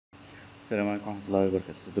السلام عليكم ورحمة الله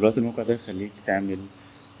وبركاته. دلوقتي الموقع ده يخليك تعمل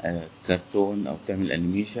كرتون أو تعمل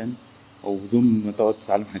أنيميشن وبدون ما تقعد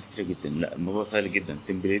تتعلم حاجات كتير جدا. لا، الموضوع سهل جدا،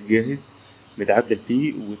 تمبليت جاهز بتعدل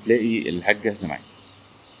فيه وتلاقي الحاجة جاهزة معاك.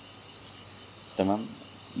 تمام،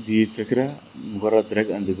 دي الفكرة، مجرد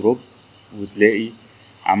دراج اند دروب وتلاقي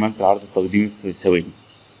عملت العرض التقديمي في ثواني.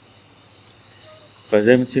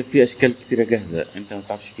 فزي ما انت شايف في أشكال كتيرة جاهزة انت ما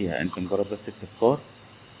تعرفش فيها، انت مجرد بس تختار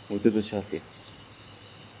وتبدأ تشتغل فيها.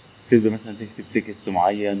 تبدأ مثلا تكتب تكست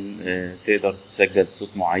معين، تقدر تسجل صوت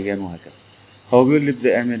معين وهكذا. هو بيقول لي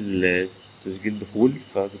ابدأ اعمل تسجيل دخول،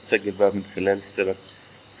 فبتسجل بقى من خلال حسابك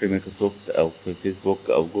في مايكروسوفت أو في فيسبوك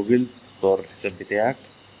أو جوجل، تختار الحساب بتاعك.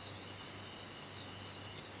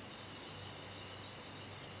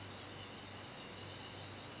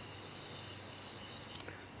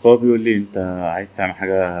 فهو بيقول لي انت عايز تعمل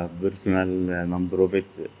حاجة بيرسونال نون بروفيت،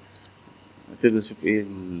 تبدأ تشوف ايه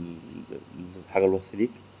الحاجة الوصف ليك.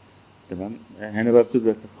 تمام، هنا بقى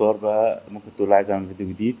بتبدأ تختار بقى، ممكن تقول عايز اعمل فيديو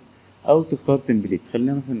جديد او تختار تمبليت.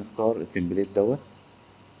 خلينا مثلا نختار التمبليت دوت.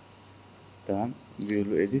 تمام، بيقول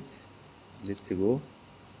له edit let's go.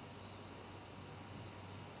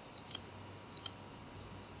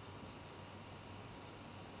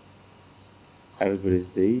 have a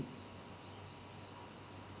birthday،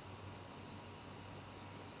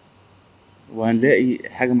 وهنلاقي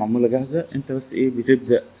حاجة معمولة جاهزة، انت بس ايه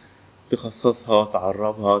بتبدأ تخصصها،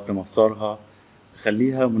 تعربها، تمصرها،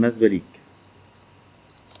 تخليها مناسبة ليك.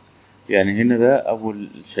 يعني هنا ده أول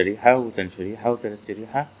شريحة وتاني شريحة وتالت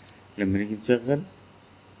شريحة. لما نيجي نشغل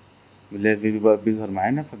بنلاقي الفيديو بقى بيظهر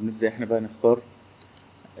معانا، فبنبدأ احنا بقى نختار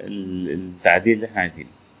التعديل اللي احنا عايزينه.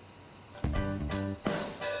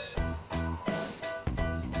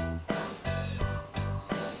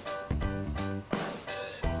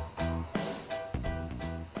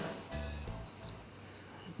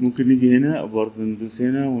 ممكن نيجي هنا برضه ندوس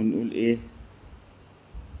هنا ونقول ايه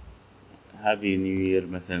هابي نيو يير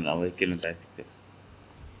مثلا، او اي كلمة انت عايز تكتبها.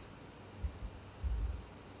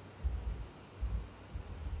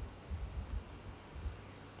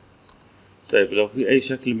 طيب لو في اي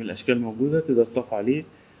شكل من الاشكال موجودة تقدر تقف عليه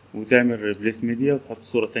وتعمل ريبليس ميديا وتحط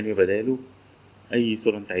صورة تانية بداله، اي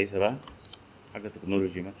صورة انت عايزها بقى، حاجة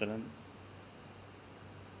تكنولوجي مثلا.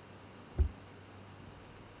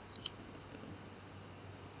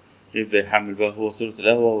 يبدأ يحمل بقى هو صورة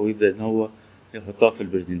القهوة ويبدأ ان هو يحطها في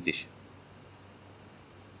البرزنتيشن.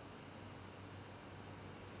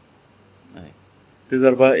 اهي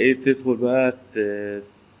تقدر بقى ايه تدخل بقى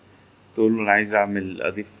تقول له انا عايز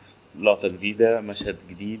اضيف لقطة جديدة، مشهد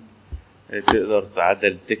جديد. تقدر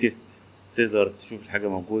تعدل التكست، تقدر تشوف الحاجة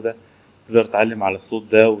موجودة، تقدر تعلم على الصوت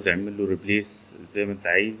ده وتعمل له ريبليس زي ما انت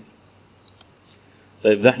عايز.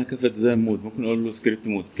 طيب ده احنا كده في الديزاين مود. ممكن نقول له سكريبت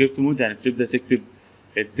مود. سكريبت مود يعني بتبدأ تكتب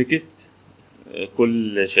التكست،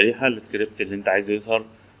 كل شريحة السكريبت اللي انت عايزه يظهر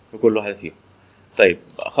في كل واحدة فيهم. طيب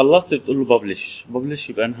خلصت بتقول له ببلش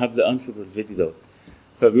يبقى انا هبدأ انشر الفيديو دوت.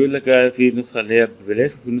 فبيقول لك في نسخة اللي هي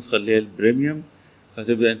ببلاش وفي نسخة اللي هي البريميوم،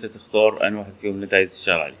 فتبدأ انت تختار انهي واحد فيهم اللي انت عايز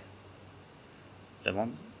تشتغل عليه.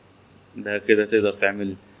 تمام، ده كده تقدر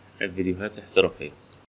تعمل فيديوهات احترافية.